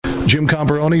Jim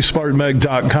Comparoni,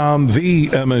 SpartanMag.com. The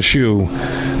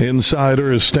MSU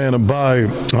Insider is standing by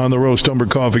on the Roast Umber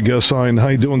Coffee guest line. How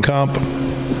you doing, Comp?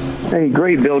 Hey,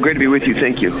 great, Bill. Great to be with you.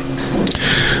 Thank you.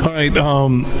 All right.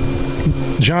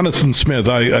 Jonathan Smith,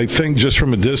 I think just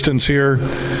from a distance here,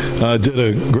 did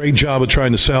a great job of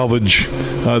trying to salvage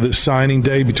this signing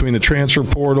day between the transfer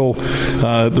portal,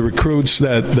 the recruits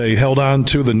that they held on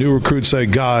to, the new recruits they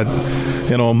got,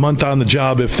 a month on the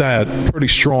job, if that, pretty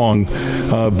strong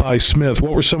by Smith.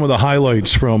 What were some of the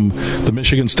highlights from the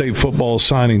Michigan State football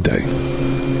signing day?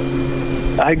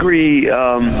 I agree.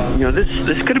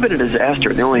 This could have been a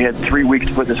disaster. They only had 3 weeks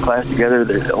to put this class together.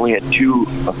 They only had 2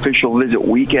 official visit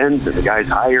weekends. And the guy's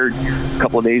hired a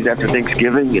couple of days after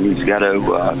Thanksgiving, and he's got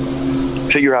to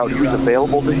figure out who's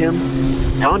available to him.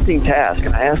 Daunting task.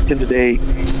 And I asked him today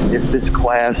if this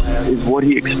class is what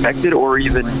he expected or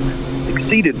even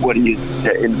exceeded what he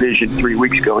envisioned 3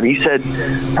 weeks ago. And he said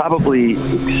probably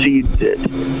exceeds it.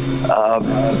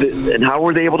 And how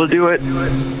were they able to do it?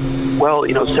 Well,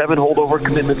 7 holdover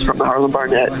commitments from the Harlan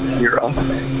Barnett era,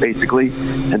 basically,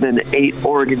 and then 8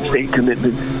 Oregon State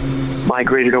commitments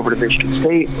migrated over to Michigan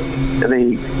State, and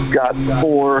they got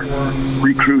 4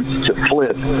 recruits to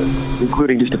flip,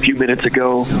 including just a few minutes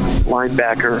ago,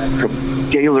 linebacker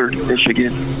from Gaylord,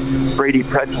 Michigan, Brady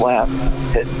Pretzlaff,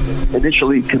 had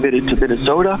initially committed to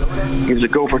Minnesota. He was a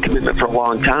Gopher commitment for a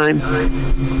long time.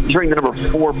 He's ranked the number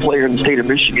 4 player in the state of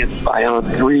Michigan by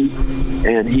On3,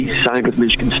 and he signed with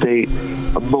Michigan State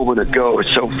a moment ago.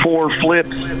 So 4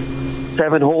 flips,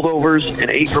 7 holdovers, and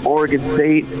 8 from Oregon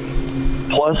State,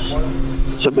 plus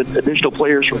some additional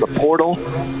players from the portal.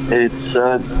 And it's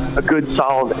a good,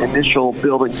 solid initial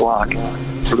building block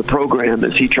for the program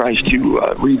as he tries to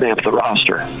revamp the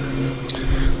roster.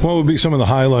 What would be some of the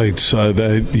highlights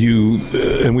that you,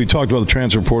 and we talked about the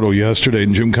transfer portal yesterday,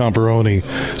 and Jim Comparoni,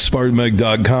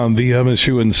 SpartanMag.com, the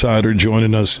MSU Insider,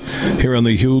 joining us here on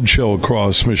the huge show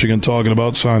across Michigan, talking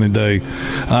about signing day.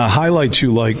 Highlights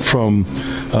you like from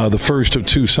the first of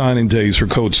 2 signing days for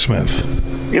Coach Smith?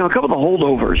 A couple of the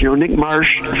holdovers. Nick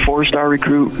Marsh, 4-star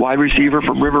recruit, wide receiver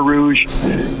from River Rouge,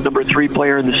 number 3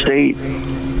 player in the state,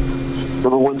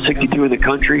 number 162 in the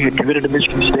country, had committed to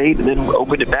Michigan State and then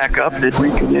opened it back up and then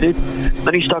recommitted.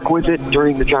 Then he stuck with it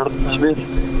during the Jonathan Smith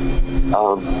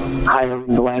hiring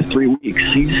the last 3 weeks.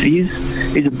 He's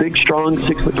a big, strong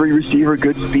 6'3" receiver,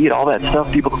 good speed, all that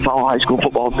stuff. People that follow high school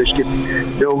football in Michigan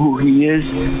know who he is.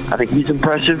 I think he's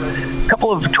impressive. A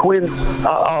couple of twin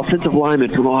offensive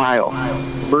linemen from Ohio,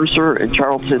 Mercer and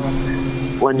Charlton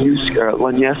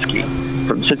Lenieski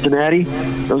from Cincinnati.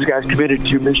 Those guys committed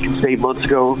to Michigan State months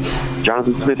ago.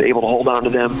 Jonathan Smith able to hold on to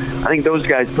them. I think those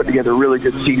guys put together really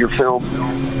good senior film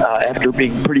after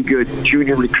being pretty good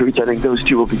junior recruits. I think those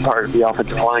 2 will be part of the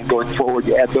offensive line going forward.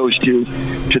 You add those 2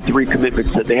 to 3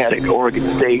 commitments that they had at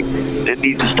Oregon State. It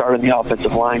needs to start on the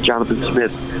offensive line. Jonathan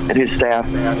Smith and his staff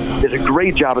did a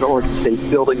great job at Oregon State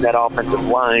building that offensive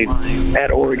line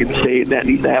at Oregon State. That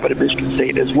needs to happen at Michigan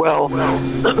State as well.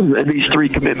 And these 3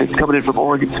 commitments coming in from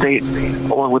Oregon State,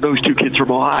 along with those 2 kids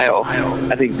from Ohio,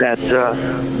 I think that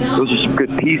those are some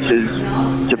good pieces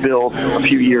to build a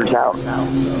few years out.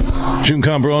 Jim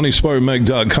Comparoni,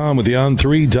 SpartanMag.com, with the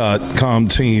On3.com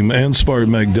team and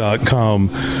SpartanMag.com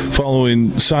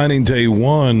following signing day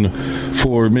 1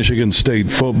 for Michigan State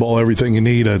football. Everything you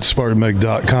need at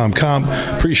SpartanMag.com. Comp,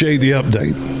 appreciate the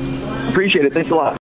update. Appreciate it. Thanks a lot.